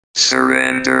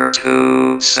Surrender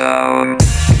to sound.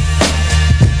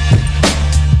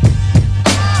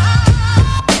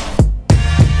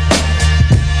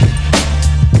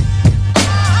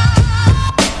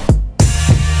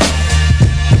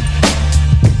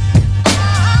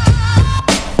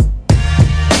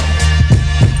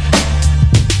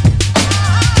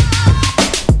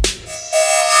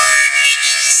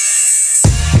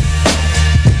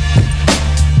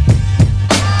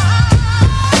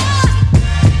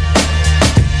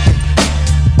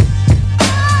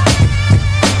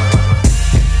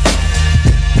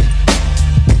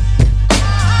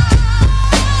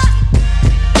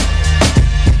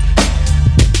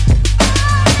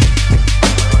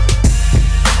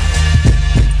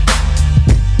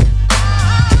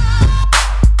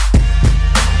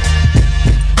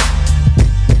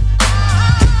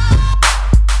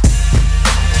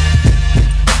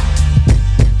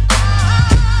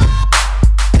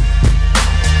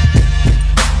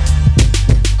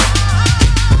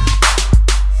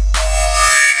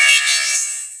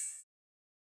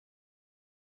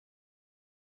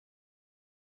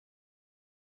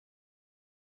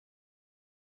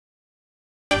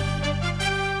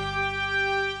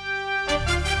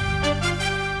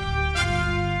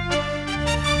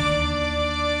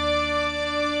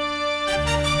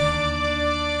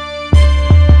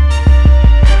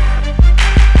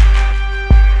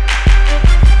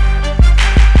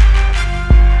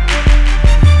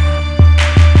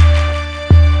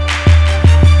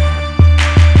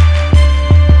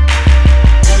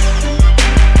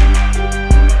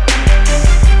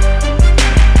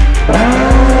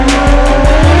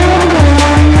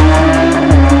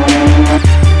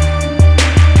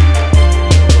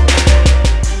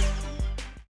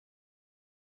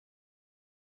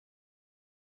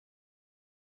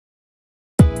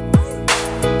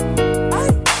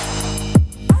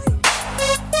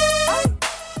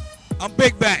 I'm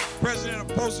Big Back, president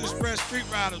of Postal Express Street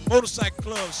Riders Motorcycle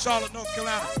Club, Charlotte, North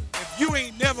Carolina. If you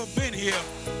ain't never been here,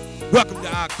 welcome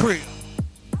to our crib.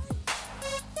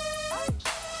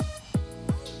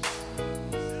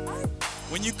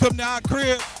 When you come to our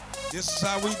crib, this is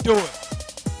how we do it.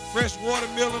 Fresh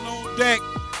watermelon on deck,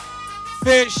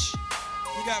 fish.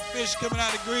 We got fish coming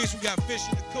out of grease. We got fish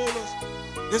in the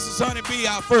coolers. This is Honey B,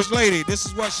 our first lady. This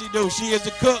is what she do. She is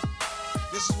the cook.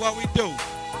 This is what we do.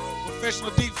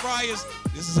 Professional deep fryers,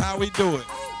 this is how we do it.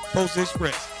 Postal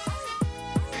Express.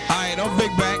 All right, I'm Big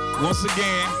Back once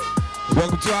again.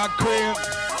 Welcome to our crib.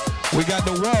 We got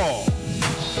the wall.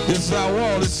 This is our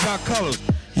wall. This is our colors.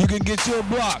 You can get your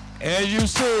block. As you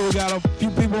see, we got a few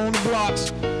people on the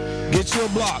blocks. Get your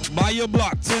block. Buy your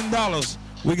block, $10.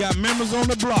 We got members on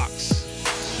the blocks.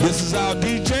 This is our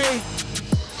DJ.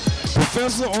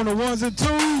 Professor on the ones and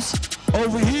twos.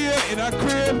 Over here in our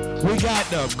crib, we got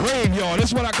the graveyard. This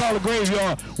is what I call a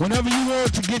graveyard. Whenever you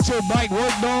want to get your bike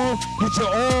worked on, get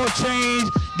your oil changed,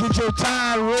 get your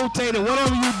tire rotated,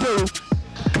 whatever you do,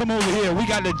 come over here. We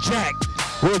got the jack.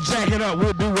 We'll jack it up.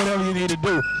 We'll do whatever you need to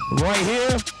do. Right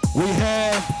here, we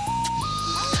have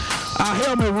our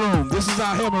helmet room. This is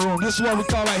our helmet room. This is what we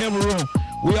call our helmet room.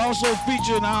 We also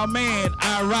feature in our man,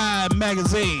 I Ride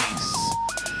magazines.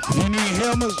 If you need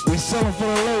helmets, we sell them for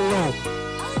the low.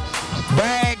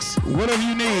 Bags, whatever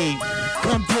you need,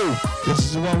 come through.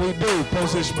 This is what we do,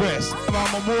 Postal Express.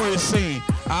 Our memorial scene,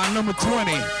 our number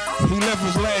 20. He left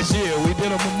us last year. We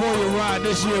did a memorial ride.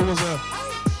 This year was a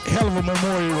hell of a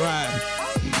memorial ride.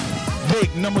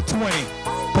 Big number 20,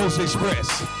 Postal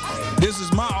Express. This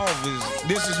is my office.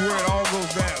 This is where it all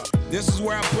goes down. This is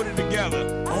where I put it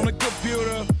together. On the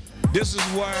computer, this is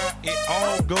where it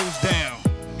all goes down.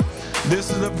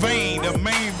 This is the vein, the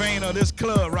main vein of this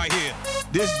club right here.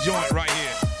 This joint right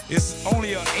here. It's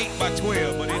only an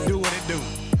 8x12, but it do what it do.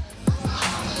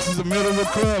 This is the middle of the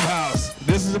clubhouse.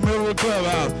 This is the middle of the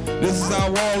clubhouse. This is our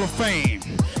wall of fame.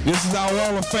 This is our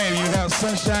wall of fame. You have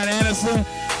Sunshine Anderson.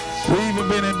 We've even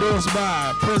been endorsed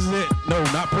by President, no,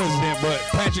 not President, but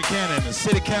Patrick Cannon, the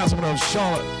City Councilman of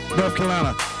Charlotte, North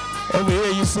Carolina. Over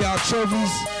here, you see our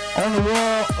trophies on the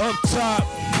wall, up top.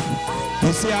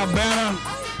 You see our banner.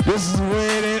 This is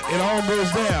where it all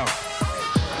goes down.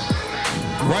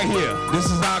 Right here, this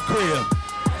is our crib.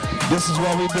 This is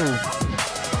what we do.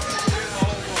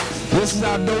 This is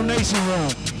our donation room.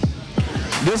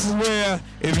 This is where,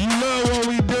 if you love what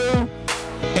we do,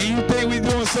 and you think we're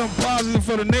doing something positive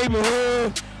for the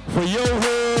neighborhood, for your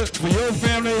hood, for your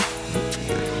family,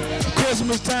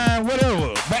 Christmas time,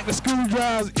 whatever, back to school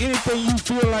drives, anything you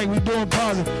feel like we're doing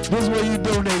positive, this is where you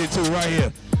donate it to right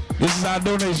here. This is our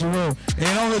donation room.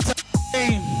 And on the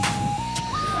time,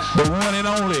 the one and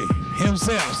only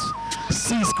himself,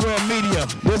 C Square Media.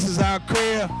 This is our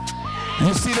crib.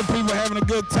 You see the people having a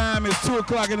good time. It's 2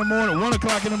 o'clock in the morning, 1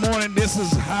 o'clock in the morning. This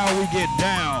is how we get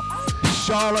down.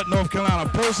 Charlotte, North Carolina,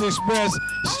 Postal Express,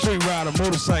 Street Rider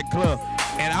Motorcycle Club.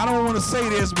 And I don't want to say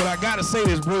this, but I got to say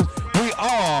this, Bruce. We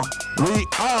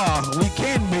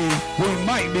can be, we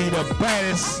might be the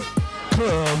baddest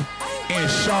club in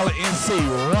Charlotte, NC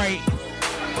right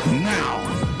now.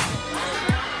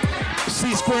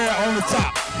 C-Square on the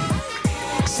top.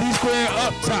 C-Square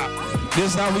up top.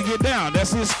 This is how we get down.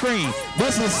 That's his screen.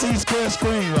 This is C-Square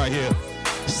screen right here.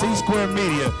 C-Square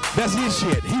Media. That's his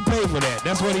shit. He paid for that.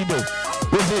 That's what he do.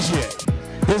 This is his shit.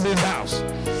 This is his house.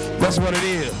 That's what it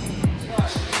is.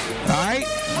 All right?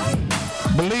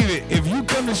 Believe it. If you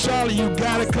come to Charlotte, you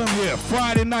gotta come here.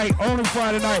 Friday night, only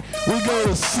Friday night, we go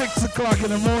to 6 o'clock in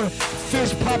the morning.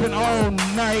 Fish popping all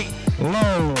night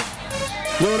long.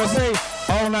 You know what I say?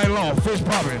 All night long. Fish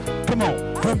popping. Come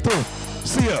on. Come through.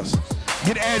 See us.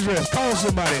 Get the address. Call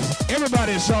somebody.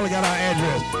 Everybody in Charlotte got our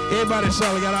address. Everybody in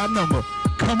Charlotte got our number.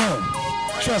 Come on.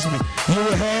 Trust me. You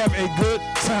will have a good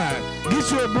time.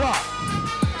 Get you a block.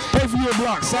 Pay for your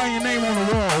block. Sign your name on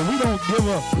the wall. We don't give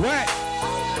a rat.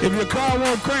 If your car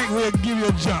won't crank, we'll give you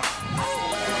a jump.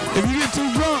 If you get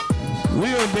too drunk,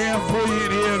 we'll damn pull you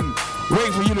in here and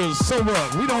wait for you to sober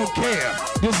up. We don't care.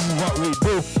 This is what we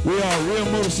do. We are a real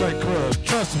motorcycle club.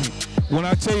 Trust me. When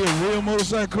I tell you real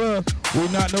motorcycle club,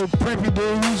 we're not no preppy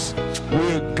dudes.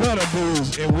 We're gutter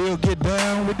dudes, and we'll get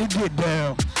down with the get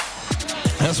down.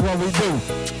 That's what we do.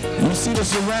 You see the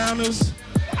surroundings?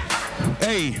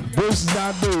 Hey, Bruce is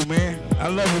our dude, man. I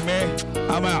love you, man.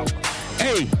 I'm out.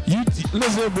 Hey, you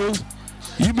listen here, Bruce.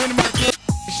 You been in my crib,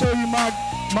 show you my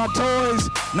toys.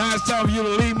 Now it's time for you to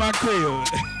leave my crib.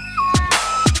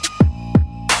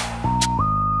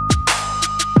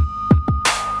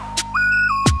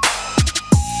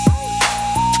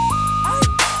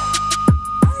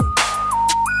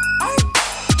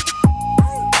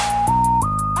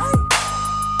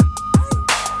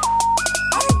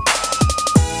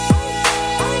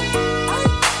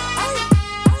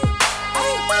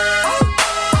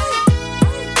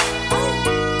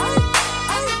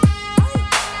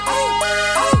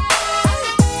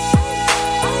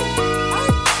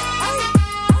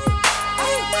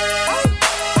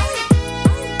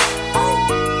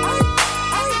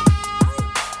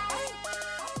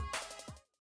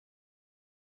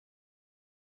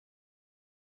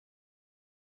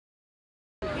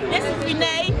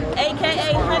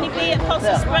 aka Honeybee at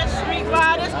Postal Express Street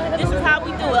Riders. This is how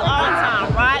we do it all the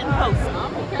time, riding Postal.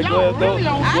 Go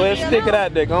ahead, stick it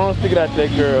out there. Go on, stick it out there,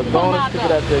 girl. Go on, stick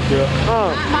it out there, girl.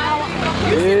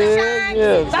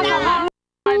 Yeah.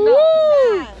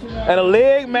 And a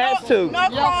leg match too.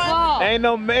 Ain't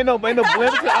no blemish.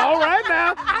 All right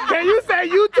now. Can you say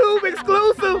YouTube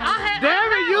exclusive?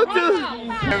 Damn it, YouTube.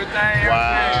 Everything.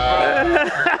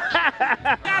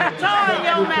 Got a toy in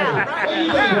your mouth.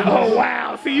 Oh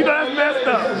wow. See, you know that's messed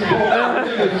up.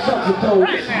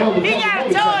 He got a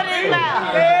toy in his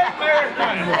mouth.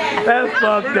 That's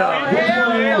fucked up.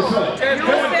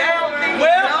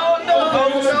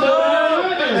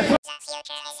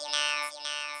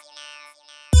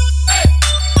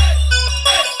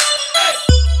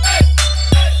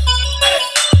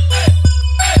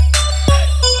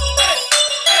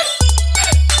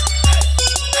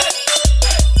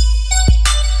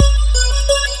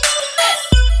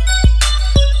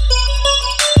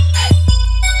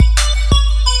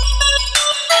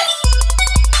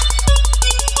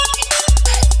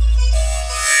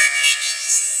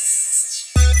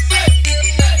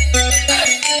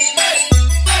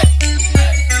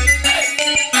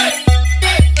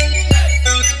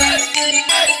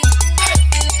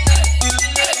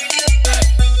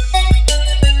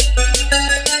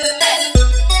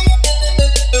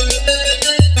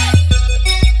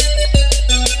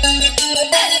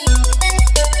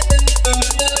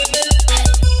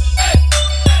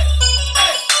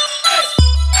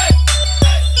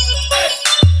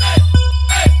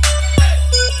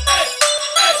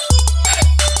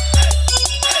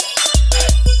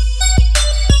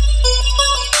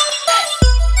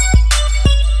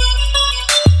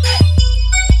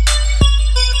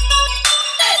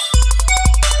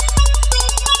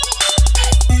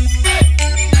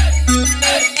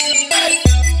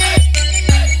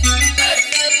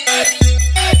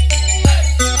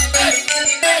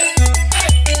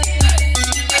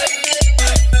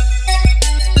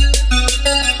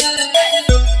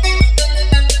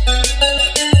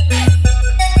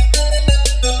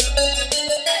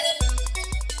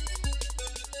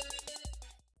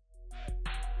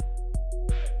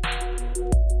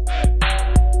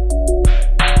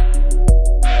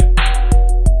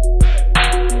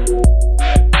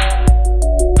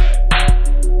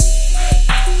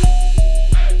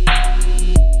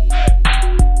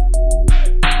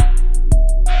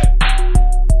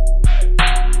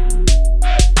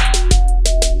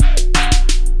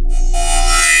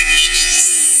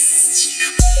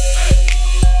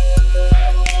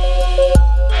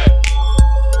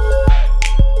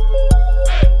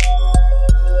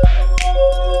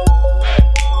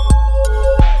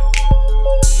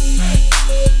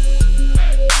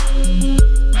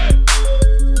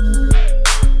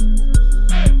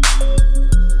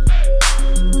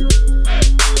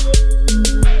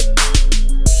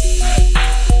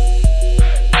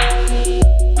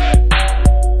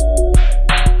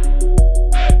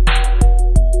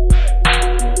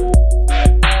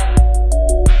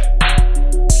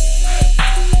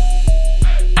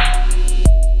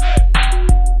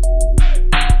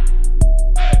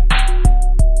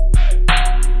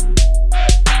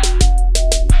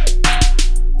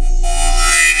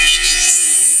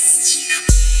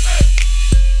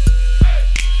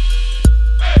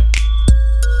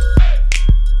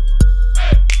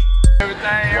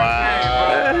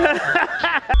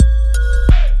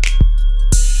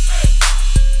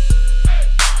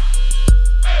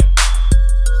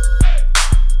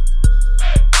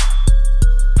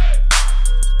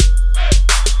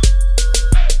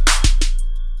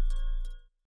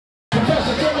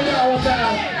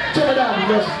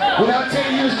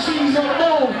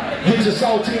 your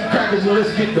saltine crackers and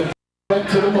let's get the up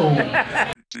to the moon.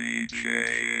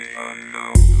 DJ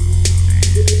Unknown.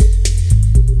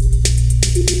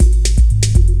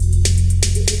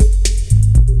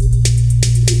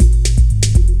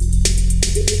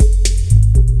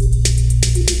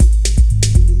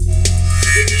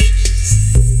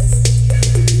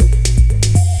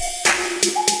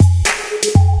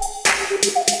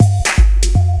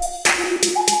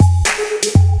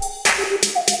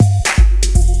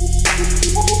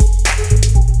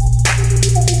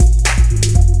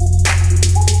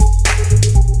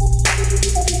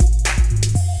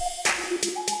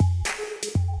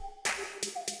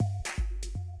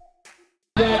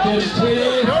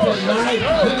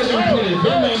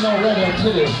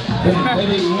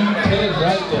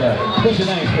 What's your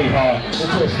name, sweetheart?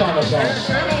 What's your stomach on?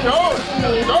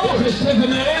 This is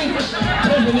Tiffany.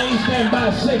 Tiffany stands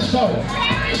by 6'4",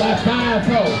 by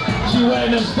 5'4". She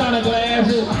wearing them stunner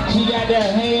glasses. She got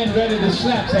that hand ready to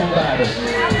slap somebody.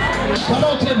 Come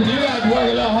on, Tiffany, you got to work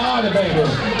a little harder, baby. You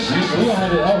don't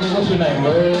have to, okay, what's your name?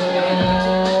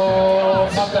 Oh,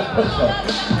 fuck that push-up.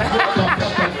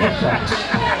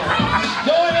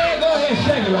 Go ahead,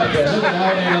 shake it right there. Look at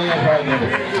all that ass right there.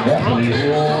 That's a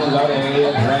lot of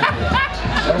ass right there.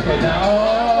 Okay,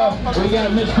 now, we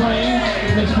got Miss Cream.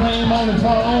 Miss Cream on the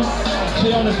phone. She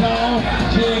on the phone.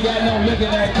 She ain't got no lick in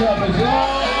that cup.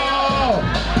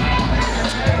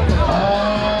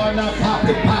 Oh, now pop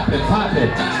it.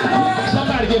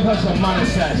 Somebody give her some money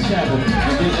shot, Shabba.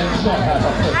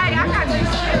 Hey, I got this.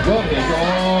 Go ahead, go.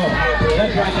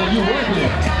 That's right there. You working it.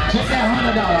 Get that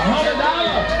 $100. $100.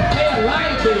 Pay a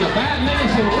light bill. 5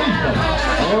 minutes of reefer.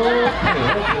 Okay.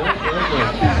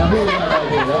 Now who we got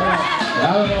right here?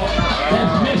 I don't know.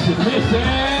 That's Missy.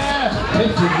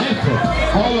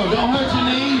 Hold on, don't hurt your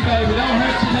knees, baby. Don't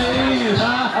hurt your knees.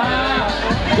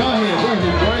 Go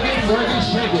ahead, work it,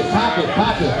 shake it, pop it.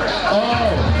 Oh,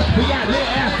 we got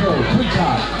little afro,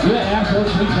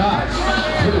 sweetheart.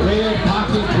 With a red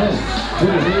pocket book.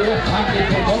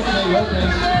 Okay.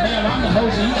 Man, I'm the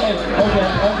host and you got,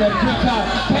 okay, sweetheart.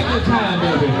 Take your time,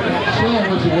 baby. Show them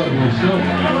what you're working with.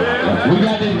 We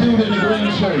got this dude in the green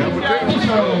shirt. He's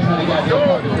showing us how they got your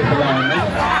pocket book around, man.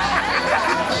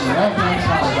 Okay, I'm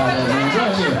sorry about that, man. Go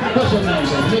ahead. What's your name,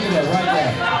 baby? Look at that right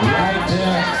there. Right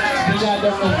there. He got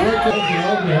them work.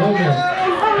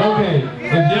 Okay.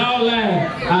 If y'all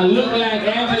like, I look like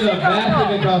Angela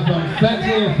Bassett because I'm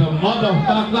sexy as a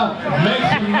motherfucker. Make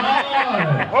some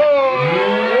noise.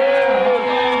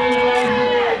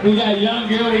 Yeah. We got young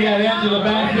girl, we got Angela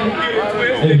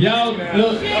Bassett. If y'all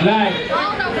look like,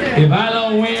 if I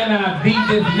don't win, I beat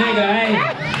this nigga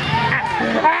ass.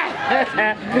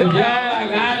 If y'all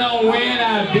like, I don't win,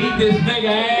 I beat this nigga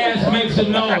ass, make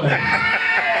some noise.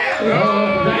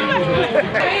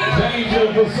 Danger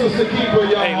for Sister Keeper,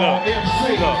 y'all.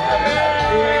 MC.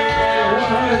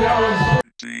 $100.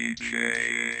 DJ